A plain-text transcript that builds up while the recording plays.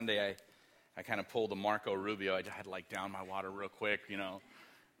Sunday, I kind of pulled a Marco Rubio. I had to down my water real quick,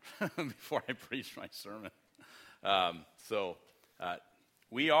 before I preached my sermon.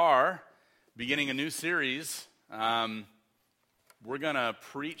 We are beginning a new series. We're going to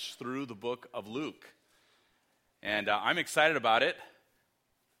preach through the book of Luke. And I'm excited about it.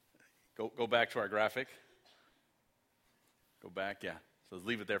 Go back to our graphic. Go back, yeah. So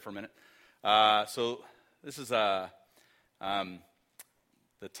leave it there for a minute. So this is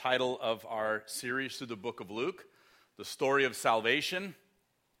the title of our series through the book of Luke, the story of salvation.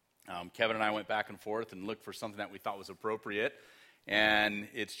 Kevin and I went back and forth and looked for something that we thought was appropriate. And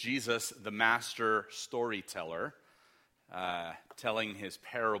it's Jesus, the master storyteller, telling his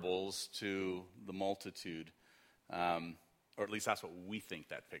parables to the multitude. Or at least that's what we think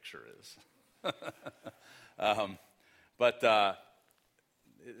that picture is. But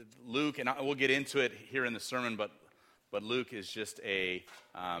Luke, and we'll get into it here in the sermon, but Luke is just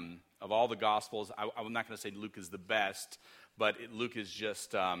of all the Gospels, I'm not going to say Luke is the best, but Luke is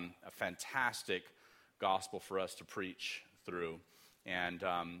just a fantastic Gospel for us to preach through. And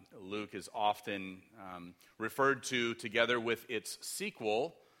Luke is often referred to together with its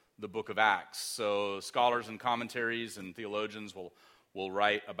sequel, the book of Acts. So scholars and commentaries and theologians will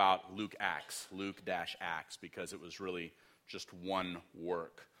write about Luke-Acts, because it was really just one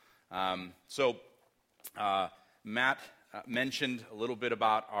work. Matt mentioned a little bit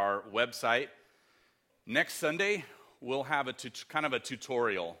about our website. Next Sunday, we'll have kind of a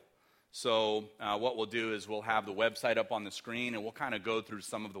tutorial. So what we'll do is we'll have the website up on the screen, and we'll kind of go through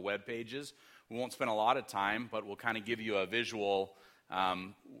some of the web pages. We won't spend a lot of time, but we'll kind of give you a visual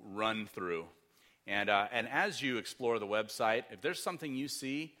run through. And as you explore the website, if there's something you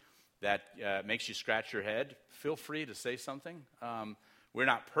see that makes you scratch your head, feel free to say something. We're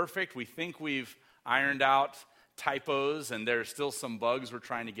not perfect. We think we've ironed out typos, and there's still some bugs we're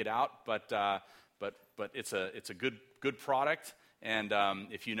trying to get out, but it's a good product. And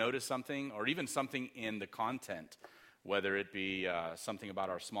if you notice something, or even something in the content, whether it be something about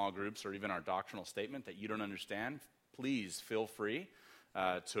our small groups or even our doctrinal statement that you don't understand, please feel free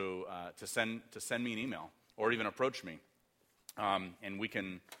to send me an email or even approach me, and we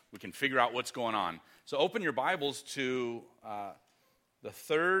can figure out what's going on. So open your Bibles to the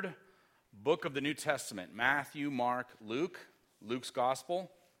third book of the New Testament: Matthew, Mark, Luke, Luke's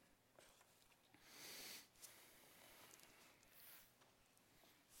Gospel.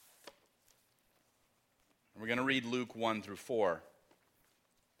 We're going to read Luke 1 through 4.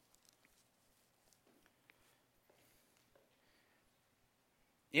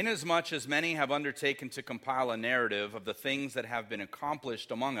 Inasmuch as many have undertaken to compile a narrative of the things that have been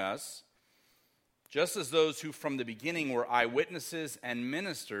accomplished among us, just as those who from the beginning were eyewitnesses and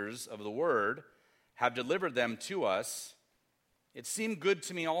ministers of the word have delivered them to us, it seemed good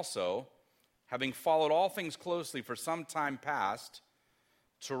to me also, having followed all things closely for some time past,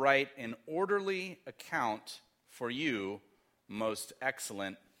 to write an orderly account for you, most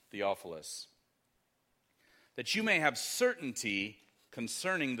excellent Theophilus, that you may have certainty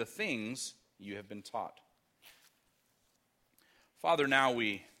concerning the things you have been taught. Father, now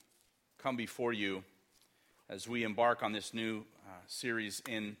we come before you as we embark on this new series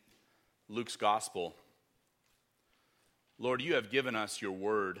in Luke's Gospel. Lord, you have given us your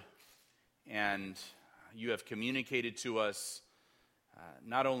word, and you have communicated to us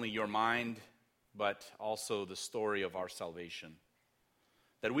not only your mind, but also the story of our salvation,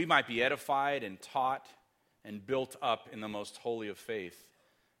 that we might be edified and taught and built up in the most holy of faith.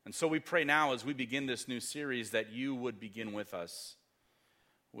 And so we pray now as we begin this new series that you would begin with us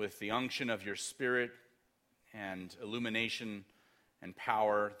with the unction of your Spirit and illumination and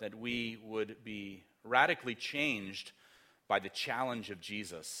power, that we would be radically changed by the challenge of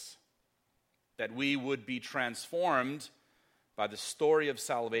Jesus, that we would be transformed by the story of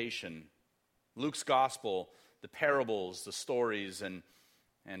salvation, Luke's Gospel, the parables, the stories, and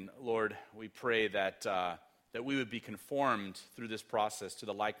Lord, we pray that we would be conformed through this process to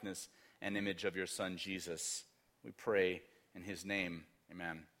the likeness and image of your Son, Jesus. We pray in his name.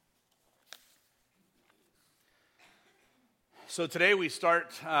 Amen. So today we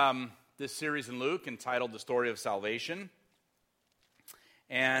start this series in Luke entitled The Story of Salvation.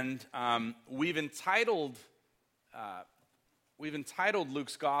 And we've entitled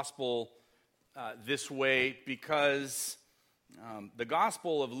Luke's Gospel this way because the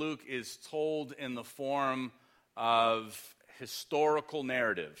Gospel of Luke is told in the form of historical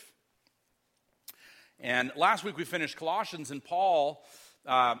narrative. And last week we finished Colossians, and Paul,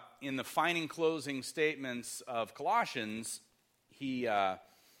 in the final closing statements of Colossians, he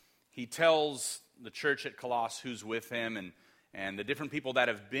tells the church at Colossus who's with him, and the different people that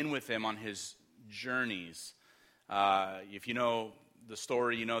have been with him on his journeys. If you know the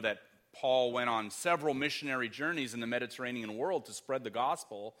story, you know that Paul went on several missionary journeys in the Mediterranean world to spread the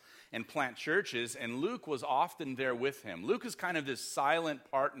gospel and plant churches, and Luke was often there with him. Luke is kind of this silent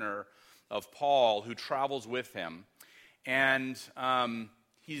partner of Paul who travels with him, and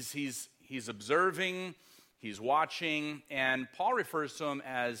he's observing, he's watching, and Paul refers to him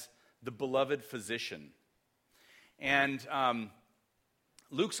as the beloved physician. And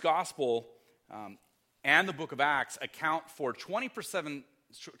Luke's gospel and the book of Acts account for 27%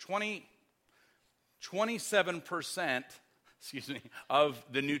 of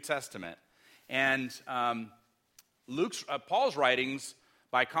the New Testament. And Paul's writings,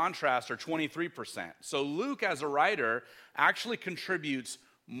 by contrast, are 23%. So Luke, as a writer, actually contributes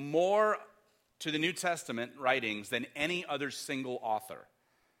more to the New Testament writings than any other single author.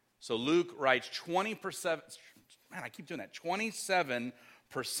 So Luke writes 27%, man, I keep doing that, 27%,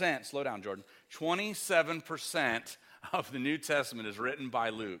 slow down, Jordan, 27% of the New Testament is written by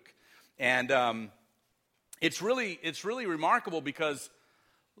Luke. And it's really remarkable because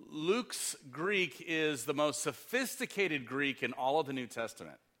Luke's Greek is the most sophisticated Greek in all of the New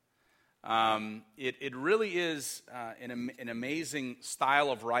Testament. It really is an amazing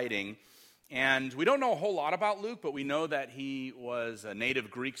style of writing. And we don't know a whole lot about Luke, but we know that he was a native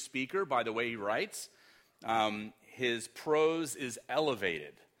Greek speaker by the way he writes. His prose is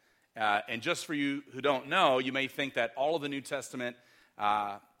elevated. And just for you who don't know, you may think that all of the New Testament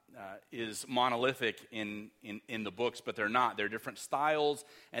is monolithic in the books, but they're not. There are different styles,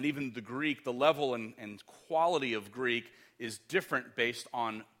 and even the Greek, the level and quality of Greek is different based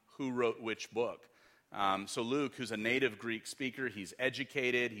on who wrote which book. So Luke, who's a native Greek speaker, he's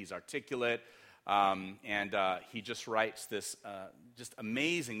educated, he's articulate, and he just writes these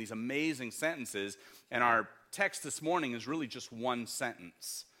amazing sentences. And our text this morning is really just one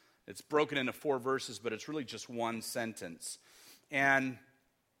sentence. It's broken into 4 verses, but it's really just one sentence. And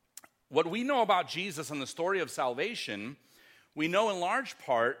what we know about Jesus and the story of salvation, we know in large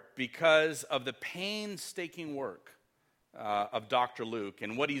part because of the painstaking work of Dr. Luke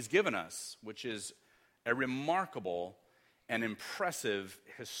and what he's given us, which is a remarkable and impressive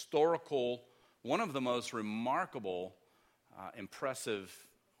historical, one of the most remarkable, impressive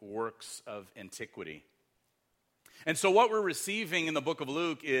works of antiquity. And so what we're receiving in the book of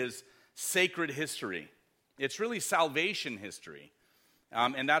Luke is sacred history. It's really salvation history.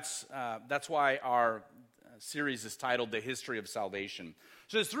 And that's why our series is titled The History of Salvation.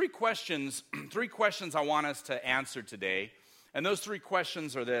 So there's 3 questions I want us to answer today. And those 3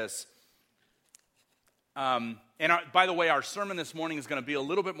 questions are this. By the way, our sermon this morning is going to be a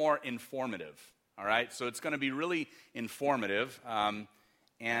little bit more informative. All right? So it's going to be really informative. 3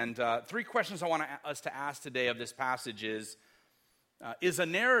 questions I want us to ask today of this passage is a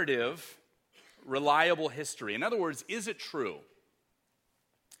narrative reliable history? In other words, is it true?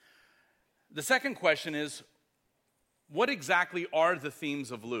 The second question is, what exactly are the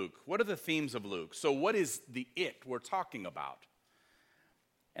themes of Luke? What are the themes of Luke? So what is the it we're talking about?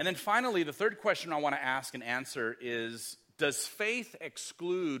 And then finally, the third question I want to ask and answer is, does faith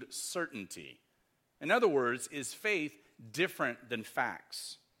exclude certainty? In other words, is faith different than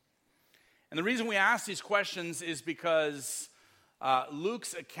facts? And the reason we ask these questions is because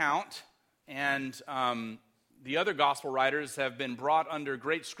Luke's account and the other gospel writers have been brought under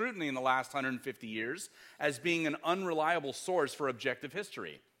great scrutiny in the last 150 years as being an unreliable source for objective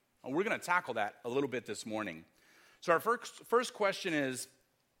history. And we're going to tackle that a little bit this morning. So our first question is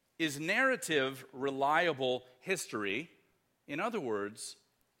narrative reliable history? In other words,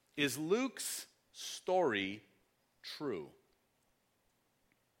 is Luke's story true?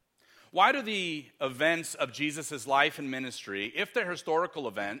 Why do the events of Jesus' life and ministry, if they're historical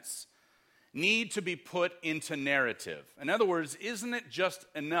events, need to be put into narrative? In other words, isn't it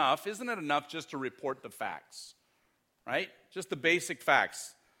enough just to report the facts, right? Just the basic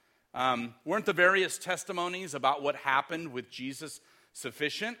facts. Weren't the various testimonies about what happened with Jesus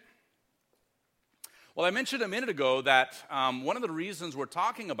sufficient? Well, I mentioned a minute ago that one of the reasons we're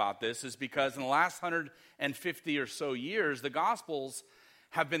talking about this is because in the last 150 or so years, the Gospels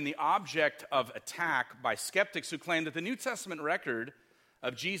have been the object of attack by skeptics who claim that the New Testament record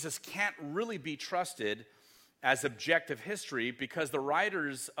of Jesus can't really be trusted as objective history because the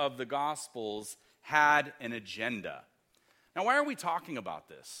writers of the Gospels had an agenda. Now, why are we talking about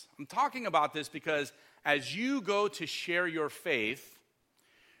this? I'm talking about this because as you go to share your faith,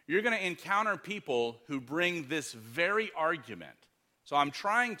 you're going to encounter people who bring this very argument. So I'm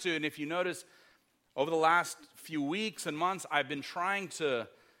trying to, and if you notice, over the last few weeks and months, I've been trying to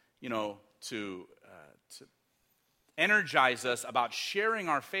energize us about sharing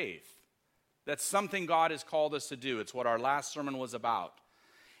our faith. That's something God has called us to do. It's what our last sermon was about.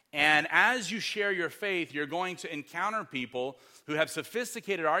 And as you share your faith, you're going to encounter people who have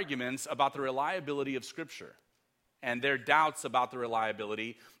sophisticated arguments about the reliability of Scripture and their doubts about the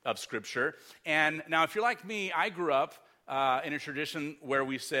reliability of Scripture. And now, if you're like me, I grew up in a tradition where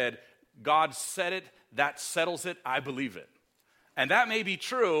we said, God said it, that settles it, I believe it. And that may be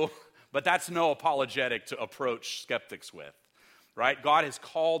true, but that's no apologetic to approach skeptics with, right? God has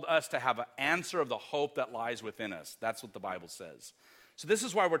called us to have an answer of the hope that lies within us. That's what the Bible says. So this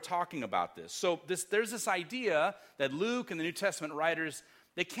is why we're talking about this. So there's this idea that Luke and the New Testament writers,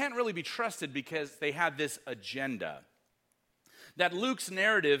 they can't really be trusted because they have this agenda. That Luke's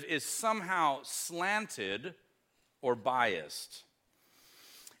narrative is somehow slanted or biased.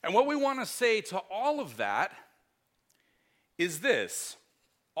 And what we want to say to all of that is this: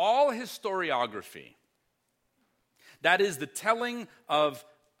 all historiography, that is the telling of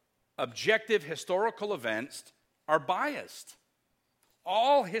objective historical events, are biased.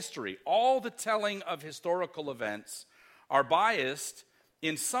 All history, all the telling of historical events are biased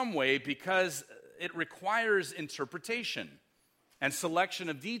in some way because it requires interpretation and selection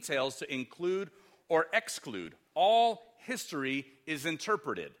of details to include or exclude. All history is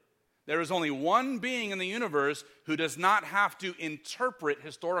interpreted. There is only one being in the universe who does not have to interpret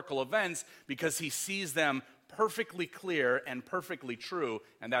historical events because he sees them perfectly clear and perfectly true,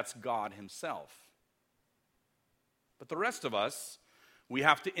 and that's God himself. But the rest of us, we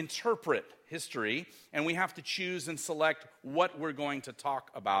have to interpret history, and we have to choose and select what we're going to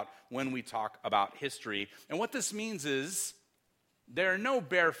talk about when we talk about history. And what this means is there are no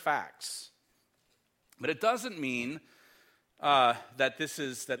bare facts. But it doesn't mean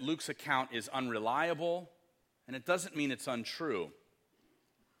that Luke's account is unreliable, and it doesn't mean it's untrue.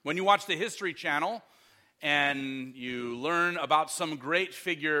 When you watch the History Channel and you learn about some great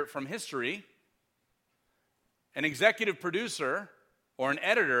figure from history, an executive producer or an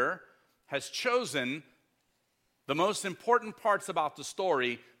editor has chosen the most important parts about the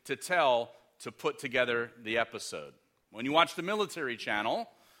story to put together the episode. When you watch the Military Channel,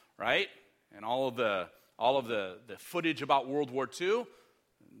 right, and all of the footage about World War II,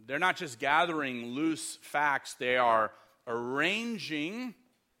 they're not just gathering loose facts, they are arranging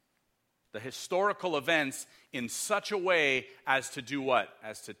the historical events in such a way as to do what?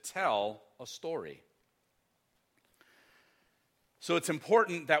 As to tell a story. So it's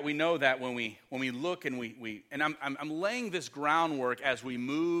important that we know that when we look and and I'm laying this groundwork as we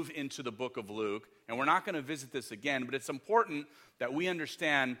move into the book of Luke, and we're not going to visit this again, but it's important that we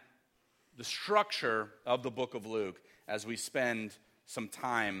understand the structure of the book of Luke as we spend some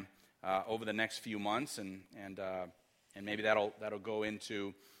time over the next few months, and maybe that'll go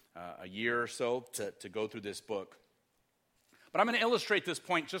into a year or so to go through this book. But I'm going to illustrate this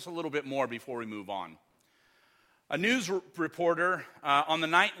point just a little bit more before we move on. A news reporter on the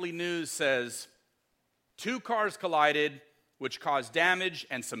nightly news says, 2 cars collided, which caused damage,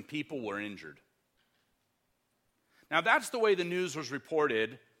 and some people were injured. Now, that's the way the news was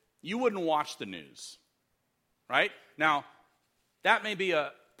reported. You wouldn't watch the news, right? Now, that may be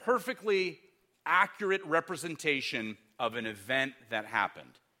a perfectly accurate representation of an event that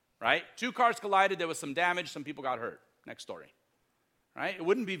happened, right? 2 cars collided, there was some damage, some people got hurt. Next story. Right? It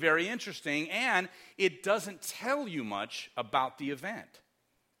wouldn't be very interesting, and it doesn't tell you much about the event.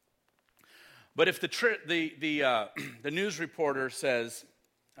 But if the news reporter says,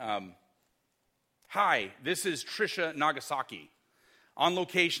 "Hi, this is Tricia Nagasaki, on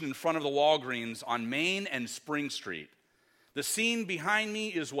location in front of the Walgreens on Main and Spring Street. The scene behind me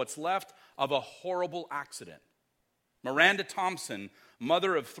is what's left of a horrible accident. Miranda Thompson,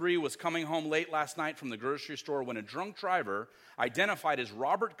 mother of 3, was coming home late last night from the grocery store when a drunk driver, identified as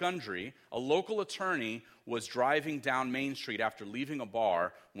Robert Gundry, a local attorney, was driving down Main Street after leaving a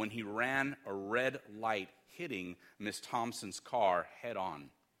bar when he ran a red light, hitting Miss Thompson's car head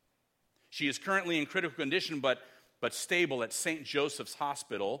on. She is currently in critical condition but stable at St. Joseph's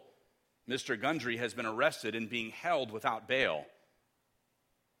Hospital. Mr. Gundry has been arrested and being held without bail."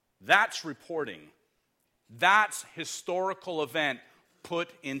 That's reporting. That's historical event put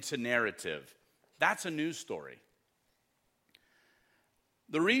into narrative. That's a news story.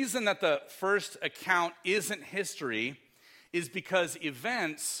 The reason that the first account isn't history is because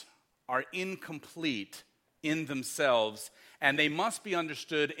events are incomplete in themselves, and they must be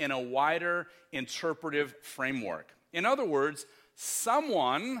understood in a wider interpretive framework. In other words,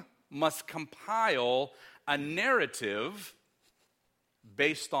 someone must compile a narrative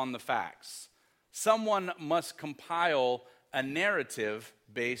based on the facts. Someone must compile a narrative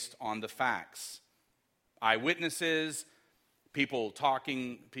based on the facts. eyewitnesses, people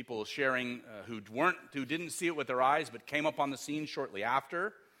talking, people sharing who didn't see it with their eyes but came up on the scene shortly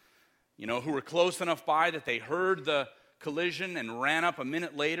after, who were close enough by that they heard the collision and ran up a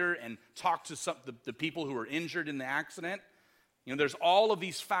minute later and talked to the people who were injured in the accident. There's all of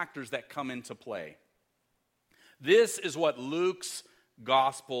these factors that come into play. This is what Luke's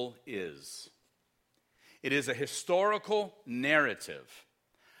gospel is. It is a historical narrative,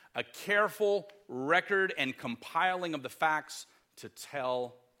 a careful record and compiling of the facts to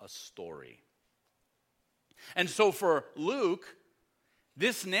tell a story. And so for Luke,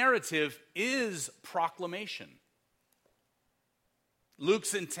 this narrative is proclamation.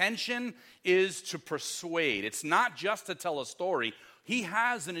 Luke's intention is to persuade. It's not just to tell a story. He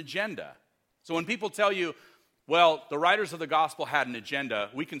has an agenda. So when people tell you, well, the writers of the gospel had an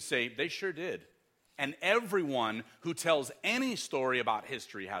agenda, we can say they sure did. And everyone who tells any story about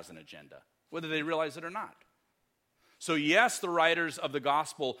history has an agenda, whether they realize it or not. So yes, the writers of the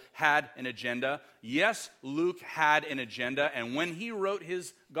gospel had an agenda. Yes, Luke had an agenda. And when he wrote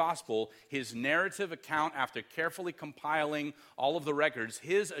his gospel, his narrative account, after carefully compiling all of the records,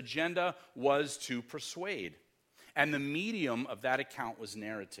 his agenda was to persuade. And the medium of that account was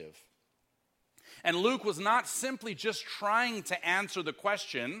narrative. And Luke was not simply just trying to answer the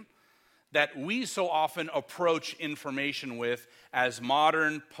question that we so often approach information with as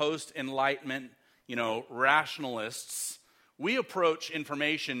modern post-enlightenment, rationalists. We approach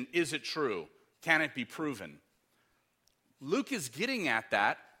information, is it true? Can it be proven? Luke is getting at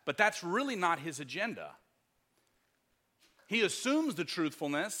that, but that's really not his agenda. He assumes the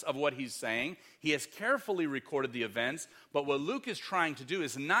truthfulness of what he's saying. He has carefully recorded the events, but what Luke is trying to do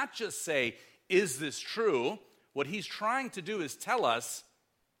is not just say, is this true? What he's trying to do is tell us,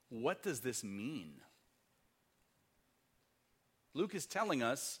 what does this mean? Luke is telling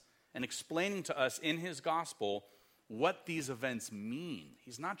us and explaining to us in his gospel what these events mean.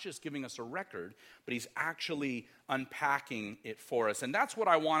 He's not just giving us a record, but he's actually unpacking it for us. And that's what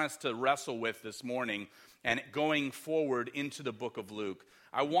I want us to wrestle with this morning and going forward into the book of Luke.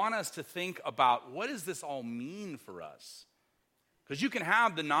 I want us to think about, what does this all mean for us? Because you can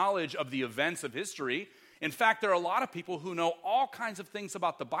have the knowledge of the events of history. In fact, there are a lot of people who know all kinds of things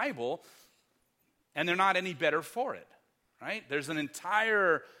about the Bible, and they're not any better for it, right? There's an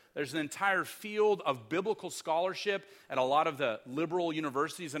entire field of biblical scholarship at a lot of the liberal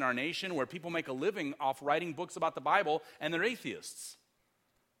universities in our nation where people make a living off writing books about the Bible, and they're atheists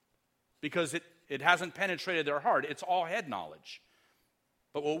because it hasn't penetrated their heart. It's all head knowledge.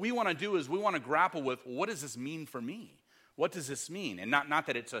 But what we want to do is we want to grapple with, what does this mean for me? What does this mean? And not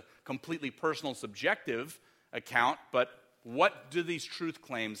that it's a completely personal, subjective account, but what do these truth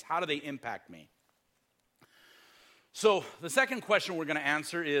claims, how do they impact me? So the second question we're going to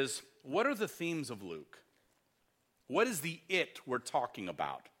answer is, what are the themes of Luke? What is the it we're talking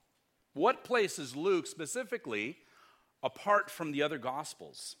about? What places Luke specifically apart from the other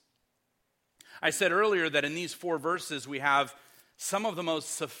Gospels? I said earlier that in these 4 verses we have some of the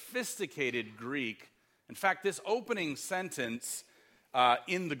most sophisticated Greek. In fact, this opening sentence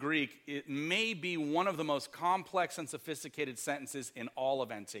in the Greek, it may be one of the most complex and sophisticated sentences in all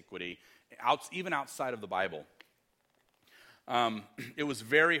of antiquity, even outside of the Bible. It was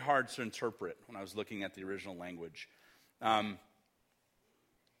very hard to interpret when I was looking at the original language.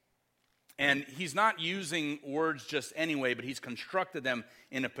 And he's not using words just anyway, but he's constructed them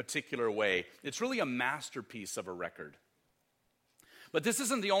in a particular way. It's really a masterpiece of a record. But this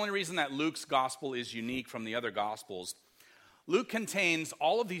isn't the only reason that Luke's gospel is unique from the other gospels. Luke contains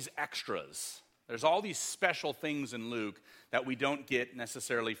all of these extras. There's all these special things in Luke that we don't get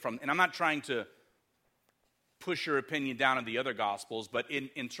necessarily from, and I'm not trying to push your opinion down on the other gospels, but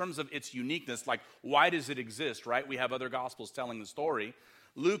in terms of its uniqueness, like why does it exist, right? We have other gospels telling the story.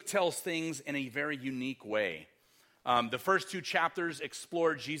 Luke tells things in a very unique way. The first 2 chapters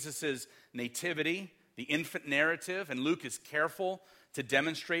explore Jesus' nativity, the infant narrative, and Luke is careful to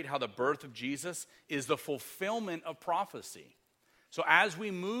demonstrate how the birth of Jesus is the fulfillment of prophecy. So as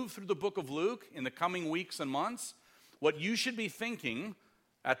we move through the book of Luke in the coming weeks and months, what you should be thinking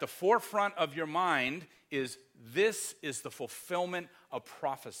at the forefront of your mind is, this is the fulfillment of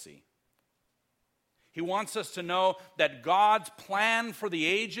prophecy. He wants us to know that God's plan for the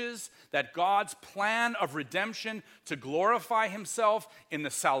ages, that God's plan of redemption to glorify himself in the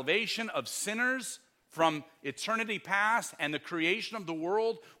salvation of sinners from eternity past and the creation of the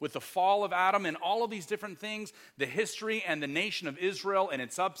world with the fall of Adam and all of these different things, the history and the nation of Israel and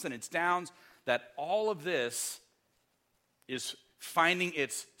its ups and its downs, that all of this is finding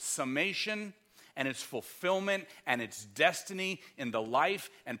its summation and its fulfillment and its destiny in the life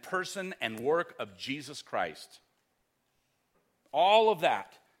and person and work of Jesus Christ. All of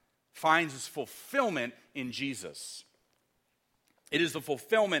that finds its fulfillment in Jesus. It is the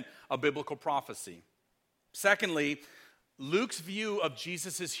fulfillment of biblical prophecy. Secondly, Luke's view of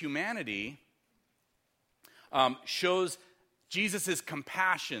Jesus' humanity shows Jesus'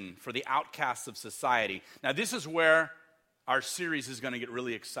 compassion for the outcasts of society. Now, this is where our series is going to get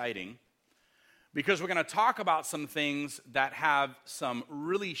really exciting, because we're going to talk about some things that have some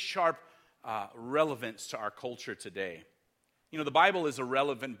really sharp relevance to our culture today. You know, the Bible is a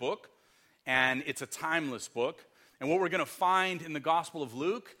relevant book, and it's a timeless book. And what we're going to find in the Gospel of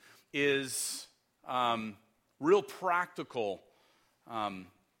Luke is real practical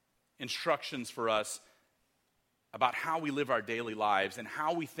instructions for us about how we live our daily lives and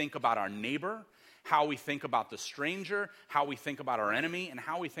how we think about our neighbor, how we think about the stranger, how we think about our enemy, and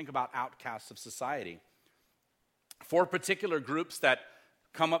how we think about outcasts of society. 4 particular groups that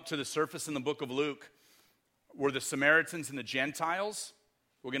come up to the surface in the book of Luke were the Samaritans and the Gentiles.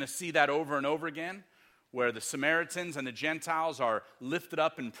 We're going to see that over and over again, where the Samaritans and the Gentiles are lifted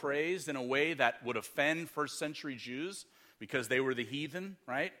up and praised in a way that would offend first century Jews because they were the heathen,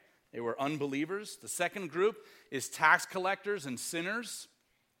 right? They were unbelievers. The second group is tax collectors and sinners.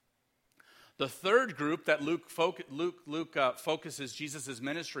 The third group that Luke focuses Jesus'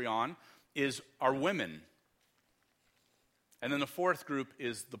 ministry on are women. And then the fourth group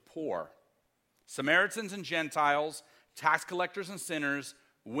is the poor. Samaritans and Gentiles, tax collectors and sinners,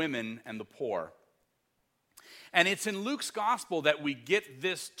 women, and the poor. And it's in Luke's gospel that we get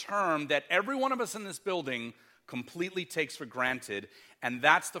this term that every one of us in this building completely takes for granted, and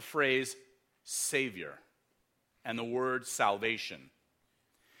that's the phrase Savior and the word salvation.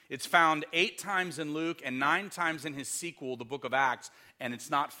 It's found 8 times in Luke and 9 times in his sequel, the book of Acts, and it's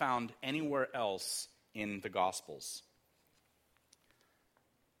not found anywhere else in the Gospels.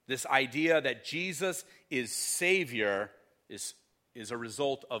 This idea that Jesus is Savior is a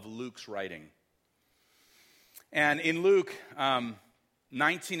result of Luke's writing. And in Luke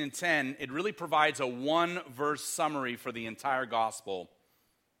 19 and 10, it really provides a 1-verse summary for the entire gospel.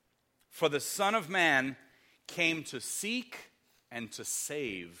 For the Son of Man came to seek and to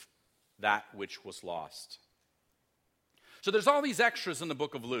save that which was lost. So there's all these extras in the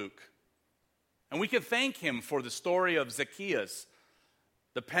book of Luke. And we can thank him for the story of Zacchaeus,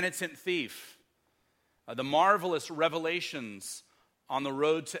 the penitent thief, the marvelous revelations on the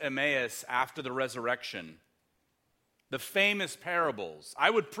road to Emmaus after the resurrection, the famous parables. I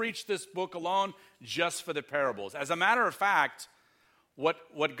would preach this book alone just for the parables. As a matter of fact,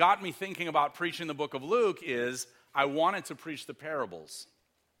 what got me thinking about preaching the book of Luke is I wanted to preach the parables.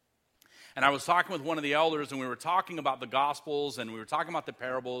 And I was talking with one of the elders, and we were talking about the Gospels, and we were talking about the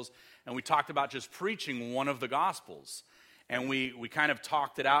parables, and we talked about just preaching one of the Gospels. And we kind of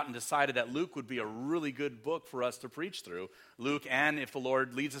talked it out and decided that Luke would be a really good book for us to preach through. Luke, and if the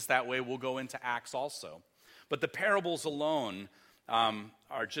Lord leads us that way, we'll go into Acts also. But the parables alone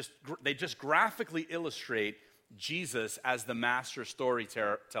they just graphically illustrate Jesus as the master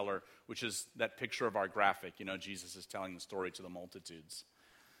storyteller, which is that picture of our graphic. You know, Jesus is telling the story to the multitudes.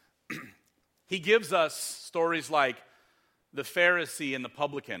 He gives us stories like the Pharisee and the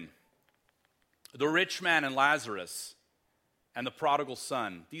publican, the rich man and Lazarus, and the prodigal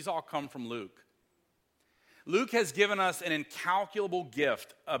son. These all come from Luke. Luke has given us an incalculable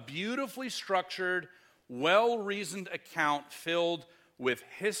gift, a beautifully structured, well-reasoned account filled with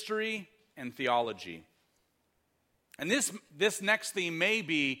history and theology. And this next theme may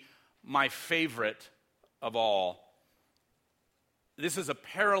be my favorite of all. This is a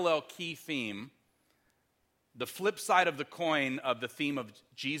parallel key theme, the flip side of the coin of the theme of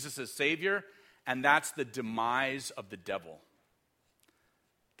Jesus as Savior, and that's the demise of the devil.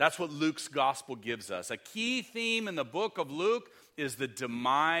 That's what Luke's gospel gives us. A key theme in the book of Luke is the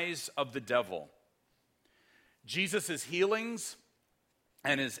demise of the devil. Jesus' healings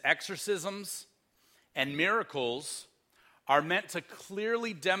and his exorcisms and miracles are meant to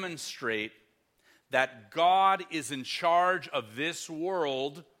clearly demonstrate that God is in charge of this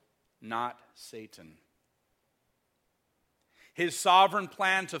world, not Satan. His sovereign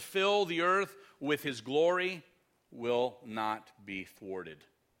plan to fill the earth with his glory will not be thwarted.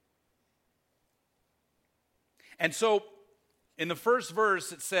 And so, in the first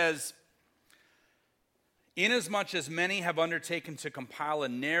verse, it says, "Inasmuch as many have undertaken to compile a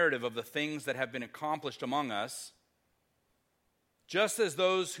narrative of the things that have been accomplished among us, just as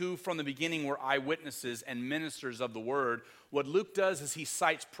those who from the beginning were eyewitnesses and ministers of the word," what Luke does is he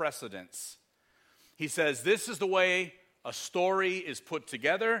cites precedents. He says, this is the way a story is put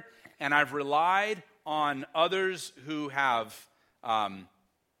together, and I've relied on others who have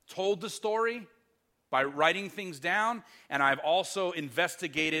told the story by writing things down, and I've also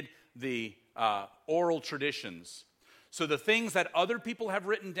investigated the oral traditions. So the things that other people have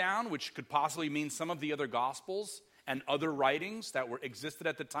written down, which could possibly mean some of the other Gospels and other writings that existed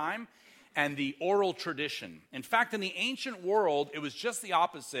at the time, and the oral tradition. In fact, in the ancient world, it was just the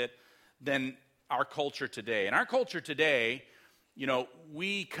opposite than our culture today. In our culture today,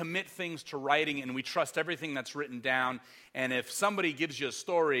 we commit things to writing and we trust everything that's written down. And if somebody gives you a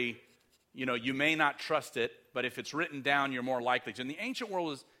story, you may not trust it, but if it's written down, you're more likely to. In the ancient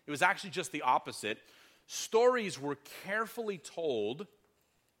world, it was actually just the opposite. Stories were carefully told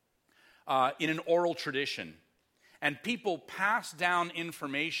in an oral tradition, and people passed down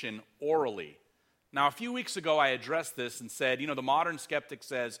information orally. Now, a few weeks ago, I addressed this and said, the modern skeptic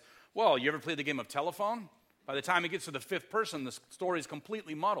says, well, you ever played the game of telephone? By the time it gets to the fifth person, the story is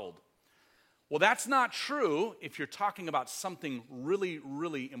completely muddled. Well, that's not true if you're talking about something really,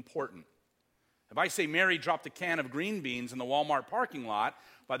 really important. If I say Mary dropped a can of green beans in the Walmart parking lot,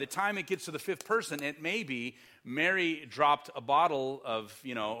 by the time it gets to the fifth person, it may be Mary dropped a bottle of,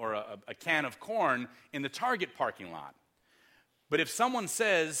 or a can of corn in the Target parking lot. But if someone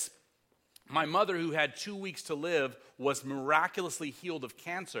says, my mother who had 2 weeks to live was miraculously healed of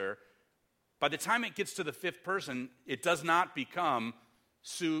cancer, by the time it gets to the fifth person, it does not become,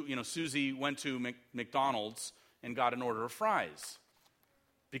 Susie went to McDonald's and got an order of fries,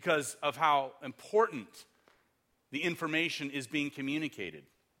 because of how important the information is being communicated.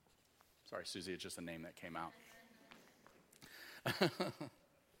 Sorry, Susie, it's just a name that came out.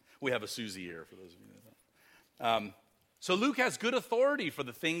 We have a Susie here, for those of you that don't. So Luke has good authority for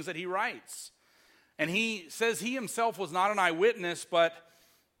the things that he writes. And he says he himself was not an eyewitness, but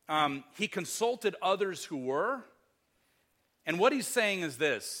he consulted others who were. And what he's saying is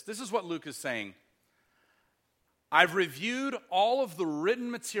this. This is what Luke is saying. I've reviewed all of the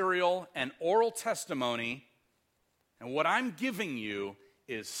written material and oral testimony, and what I'm giving you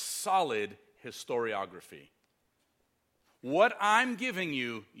is solid historiography. What I'm giving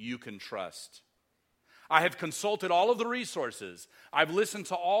you, you can trust. I have consulted all of the resources. I've listened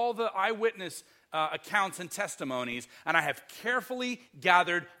to all the eyewitness accounts and testimonies, and I have carefully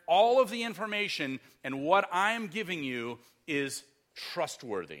gathered all of the information, and what I am giving you is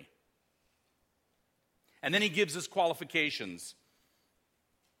trustworthy. And then he gives his qualifications.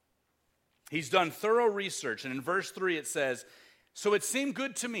 He's done thorough research, and in verse 3 it says, so it seemed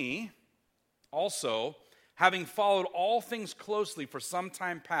good to me also, having followed all things closely for some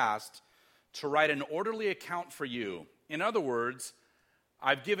time past, to write an orderly account for you. In other words,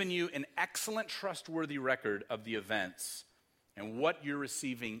 I've given you an excellent, trustworthy record of the events, and what you're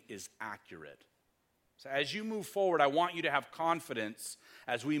receiving is accurate. So as you move forward, I want you to have confidence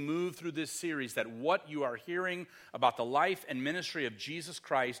as we move through this series that what you are hearing about the life and ministry of Jesus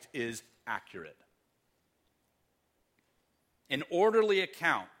Christ is accurate. An orderly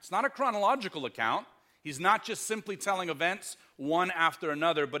account. It's not a chronological account. He's not just simply telling events one after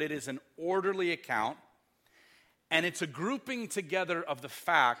another, but it is an orderly account. And it's a grouping together of the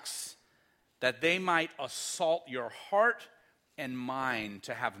facts that they might assault your heart and mind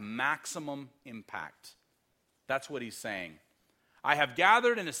to have maximum impact. That's what he's saying. I have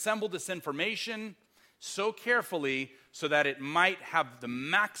gathered and assembled this information so carefully so that it might have the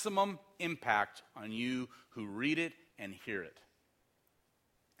maximum impact on you who read it and hear it.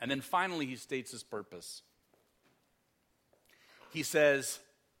 And then finally, he states his purpose. He says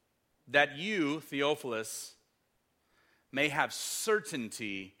that you, Theophilus, may have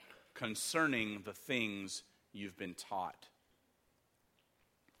certainty concerning the things you've been taught.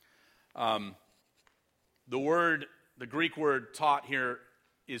 The Greek word taught here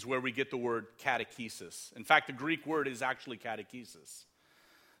is where we get the word catechesis. In fact, the Greek word is actually catechesis.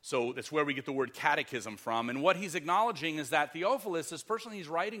 So that's where we get the word catechism from. And what he's acknowledging is that Theophilus, this person he's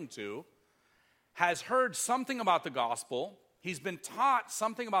writing to, has heard something about the gospel. He's been taught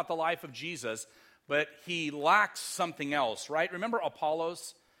something about the life of Jesus, but he lacks something else, right? Remember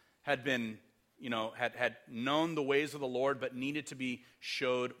Apollos had been, had known the ways of the Lord, but needed to be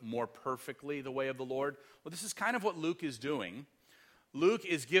showed more perfectly the way of the Lord? Well, this is kind of what Luke is doing. Luke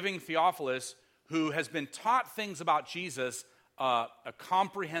is giving Theophilus, who has been taught things about Jesus, a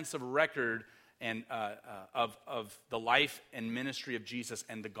comprehensive record and of the life and ministry of Jesus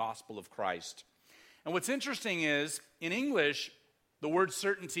and the gospel of Christ. And what's interesting is, in English, the word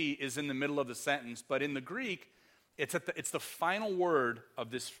certainty is in the middle of the sentence, but in the Greek, it's the final word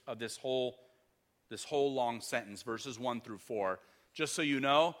of this whole long sentence, verses 1 through 4. Just so you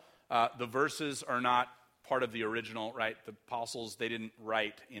know, the verses are not part of the original, right? The apostles, they didn't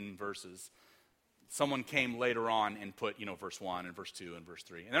write in verses. Someone came later on and put, verse 1 and verse 2 and verse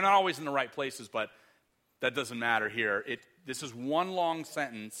 3. And they're not always in the right places, but that doesn't matter here. This is one long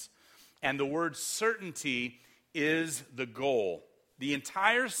sentence, and the word certainty is the goal. The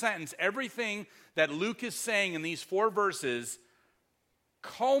entire sentence, everything that Luke is saying in these 4 verses,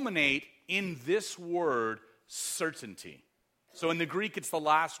 culminate in this word, certainty. So in the Greek, it's the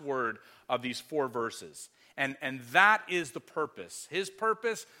last word of these 4 verses. And that is the purpose. His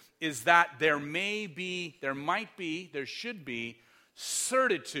purpose is that there should be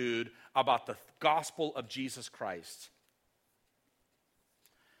certitude about the gospel of Jesus Christ.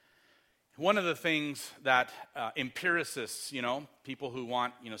 One of the things that empiricists, people who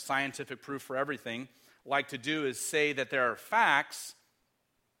want, scientific proof for everything, like to do is say that there are facts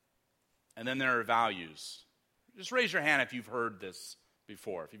and then there are values. Just raise your hand if you've heard this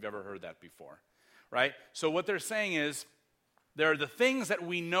before, if you've ever heard that before, right? So what they're saying is there are the things that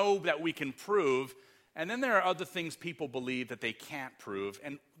we know that we can prove, and then there are other things people believe that they can't prove,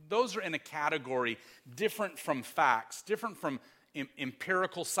 and those are in a category different from facts, different from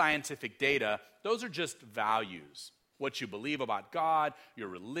empirical scientific data. Those are just values. What you believe about God, your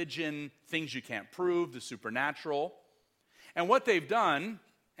religion, things you can't prove, the supernatural. And what they've done,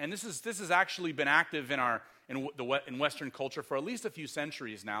 and this has actually been active in Western culture for at least a few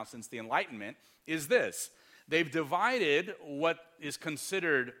centuries now, since the Enlightenment, is this. They've divided what is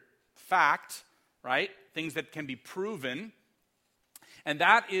considered fact, right? Things that can be proven, and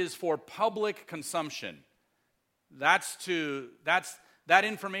that is for public consumption. That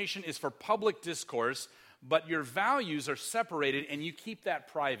information is for public discourse, but your values are separated and you keep that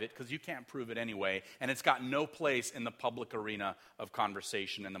private because you can't prove it anyway, and it's got no place in the public arena of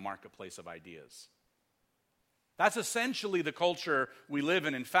conversation and the marketplace of ideas. That's essentially the culture we live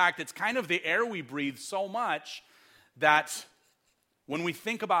in. In fact, it's kind of the air we breathe so much that when we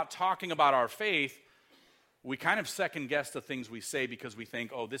think about talking about our faith, we kind of second guess the things we say because we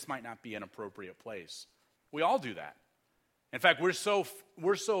think, oh, this might not be an appropriate place. We all do that. In fact, we're so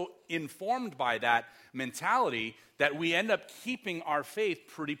informed by that mentality that we end up keeping our faith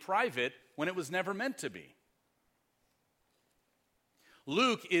pretty private when it was never meant to be.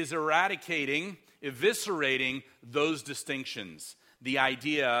 Luke is eviscerating those distinctions. The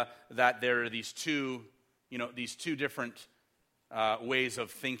idea that there are these two different ways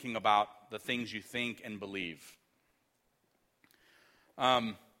of thinking about the things you think and believe.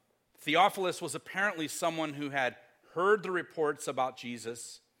 Theophilus was apparently someone who had heard the reports about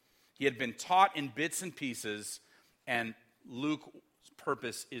Jesus. He had been taught in bits and pieces, and Luke's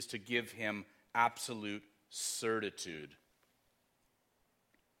purpose is to give him absolute certitude.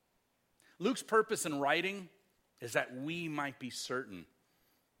 Luke's purpose in writing is that we might be certain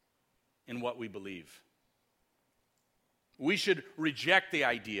in what we believe. We should reject the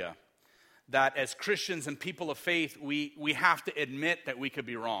idea that as Christians and people of faith, we have to admit that we could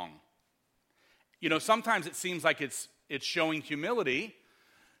be wrong. Sometimes it seems like it's showing humility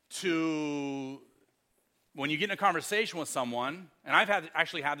to, when you get in a conversation with someone, and I've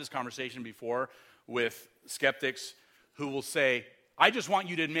actually had this conversation before with skeptics who will say, I just want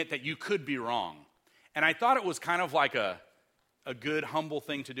you to admit that you could be wrong. And I thought it was kind of like a good, humble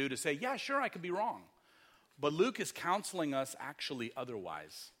thing to do, to say, yeah, sure, I could be wrong. But Luke is counseling us actually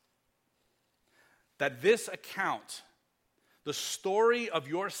otherwise. That this account, the story of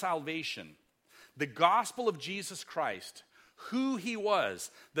your salvation, the gospel of Jesus Christ, who he was,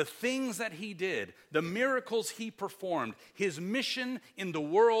 the things that he did, the miracles he performed, his mission in the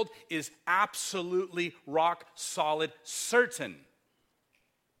world is absolutely rock solid, certain.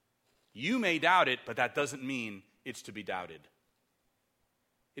 You may doubt it, but that doesn't mean it's to be doubted.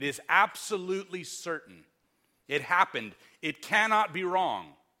 It is absolutely certain. It happened. It cannot be wrong.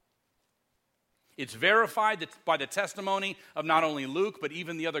 It's verified by the testimony of not only Luke, but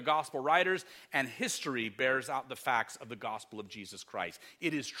even the other gospel writers, and history bears out the facts of the gospel of Jesus Christ.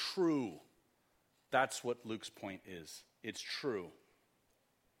 It is true. That's what Luke's point is. It's true.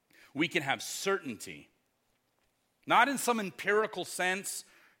 We can have certainty, not in some empirical sense,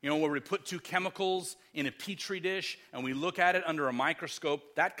 where we put 2 chemicals in a petri dish and we look at it under a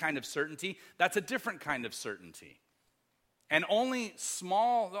microscope, that kind of certainty. That's a different kind of certainty. And only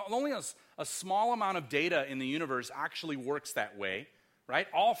a small amount of data in the universe actually works that way, right?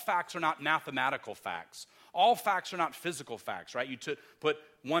 All facts are not mathematical facts. All facts are not physical facts, right? You put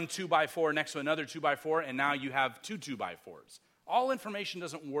one 2x4 next to another 2x4, and now you have 2 2x4s. All information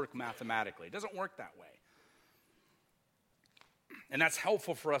doesn't work mathematically. It doesn't work that way. And that's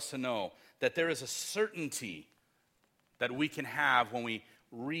helpful for us to know that there is a certainty that we can have when we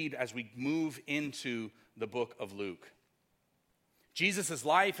read as we move into the book of Luke. Jesus'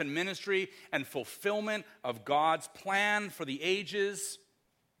 life and ministry and fulfillment of God's plan for the ages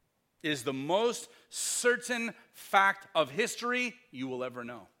is the most certain fact of history you will ever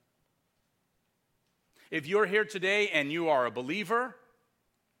know. If you're here today and you are a believer,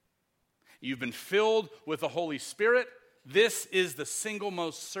 you've been filled with the Holy Spirit, this is the single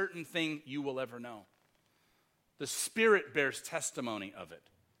most certain thing you will ever know. The Spirit bears testimony of it.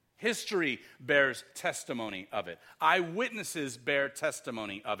 History bears testimony of it. Eyewitnesses bear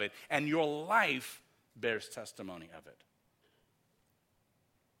testimony of it. And your life bears testimony of it.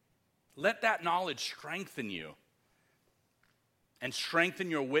 Let that knowledge strengthen you and strengthen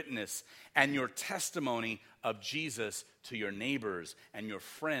your witness and your testimony of Jesus to your neighbors and your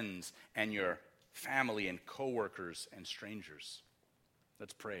friends and your family and coworkers and strangers.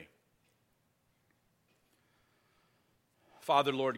 Let's pray. Father, Lord